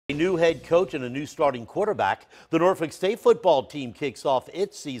A new head coach and a new starting quarterback. The Norfolk State football team kicks off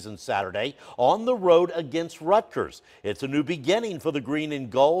its season Saturday on the road against Rutgers. It's a new beginning for the green and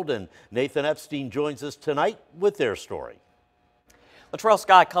gold, and Nathan Epstein joins us tonight with their story. Latrell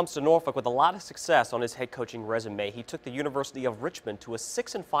Scott comes to Norfolk with a lot of success on his head coaching resume. He took the University of Richmond to a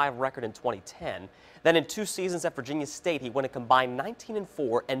 6-5 record in 2010. Then in 2 seasons at Virginia State, he won a combined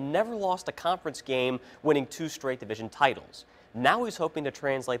 19-4 and never lost a conference game, winning 2 straight division titles. Now he's hoping to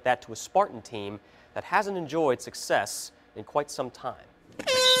translate that to a Spartan team that hasn't enjoyed success in quite some time.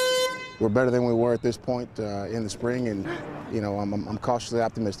 We're better than we were at this point in the spring, and I'm cautiously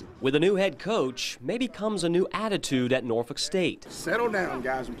optimistic. With a new head coach, maybe comes a new attitude at Norfolk State. Settle down,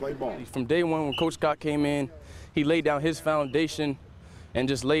 guys, and play ball. From day one when Coach Scott came in, he laid down his foundation and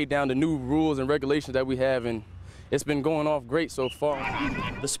just laid down the new rules and regulations that we have, and it's been going off great so far.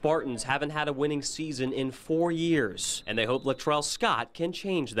 The Spartans haven't had a winning season in 4 years, and they hope Latrell Scott can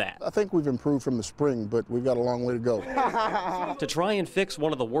change that. I think we've improved from the spring, but we've got a long way to go. To try and fix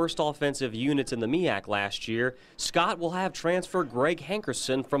one of the worst offensive units in the MEAC last year, Scott will have transfer Greg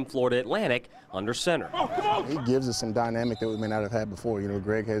Hankerson from Florida Atlantic under center. He gives us some dynamic that we may not have had before.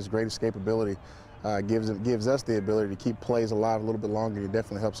 Greg has great escapability. Gives us the ability to keep plays alive a little bit longer. It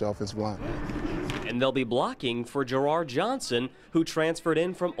definitely helps the offensive line. And they'll be blocking for Gerard Johnson, who transferred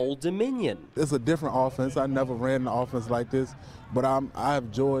in from Old Dominion. It's a different offense. I never ran an offense like this, but I've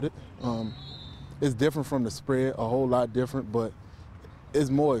enjoyed it. It's different from the spread, a whole lot different, but it's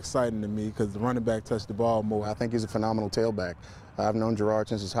more exciting to me because the running back touched the ball more. I think he's a phenomenal tailback. I've known Gerard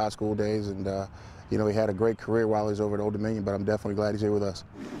since his high school days, and he had a great career while he was over at Old Dominion, but I'm definitely glad he's here with us.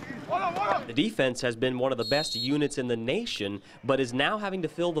 The defense has been one of the best units in the nation, but is now having to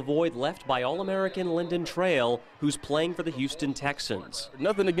fill the void left by All-American Lyndon Trail, who's playing for the Houston Texans.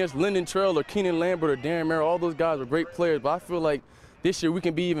 Nothing against Lyndon Trail or Keenan Lambert or Darren Merrill. All those guys are great players, but I feel like this year we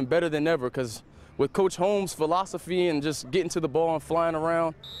can be even better than ever because with Coach Holmes' philosophy and just getting to the ball and flying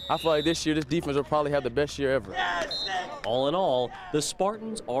around, I feel like this year this defense will probably have the best year ever. All in all, the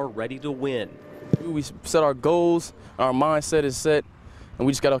Spartans are ready to win. We set our goals, our mindset is set, and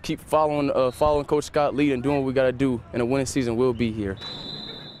we just got to keep following Coach Scott's lead and doing what we got to do, and a winning season will be here.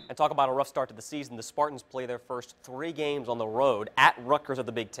 And talk about a rough start to the season. The Spartans play their first 3 games on the road at Rutgers of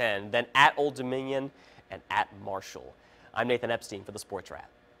the Big Ten, then at Old Dominion and at Marshall. I'm Nathan Epstein for the Sports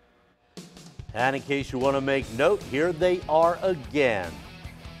Wrap. And in case you want to make note, here they are again.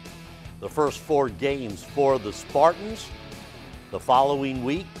 The first 4 games for the Spartans. The following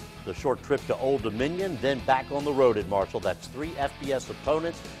week, the short trip to Old Dominion, then back on the road at Marshall. That's 3 FBS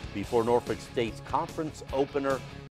opponents before Norfolk State's conference opener